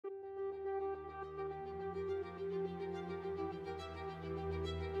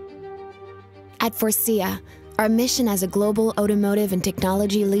At Faurecia, our mission as a global automotive and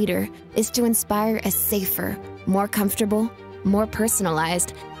technology leader is to inspire a safer, more comfortable, more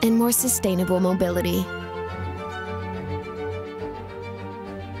personalized, and more sustainable mobility.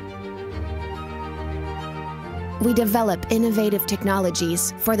 We develop innovative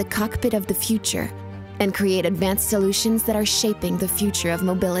technologies for the cockpit of the future and create advanced solutions that are shaping the future of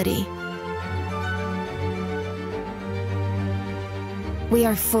mobility. We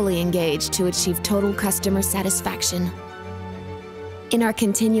are fully engaged to achieve total customer satisfaction. In our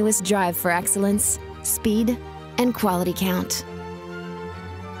continuous drive for excellence, speed, and quality count.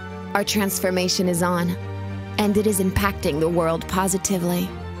 Our transformation is on, and it is impacting the world positively.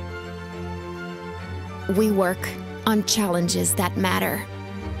 We work on challenges that matter.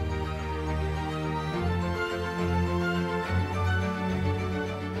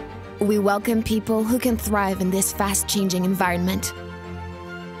 We welcome people who can thrive in this fast-changing environment.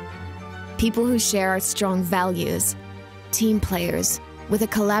 People who share our strong values, team players with a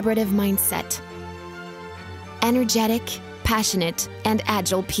collaborative mindset. Energetic, passionate, and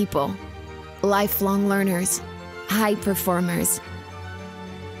agile people. Lifelong learners, high performers.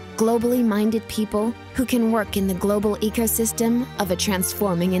 Globally minded people who can work in the global ecosystem of a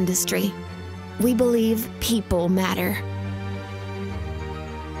transforming industry. We believe people matter.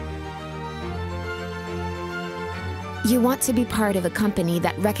 You want to be part of a company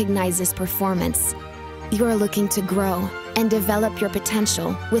that recognizes performance. You are looking to grow and develop your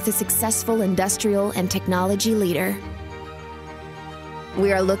potential with a successful industrial and technology leader.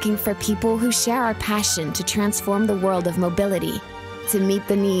 We are looking for people who share our passion to transform the world of mobility, to meet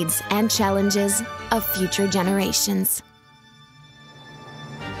the needs and challenges of future generations.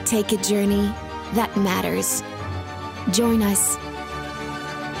 Take a journey that matters. Join us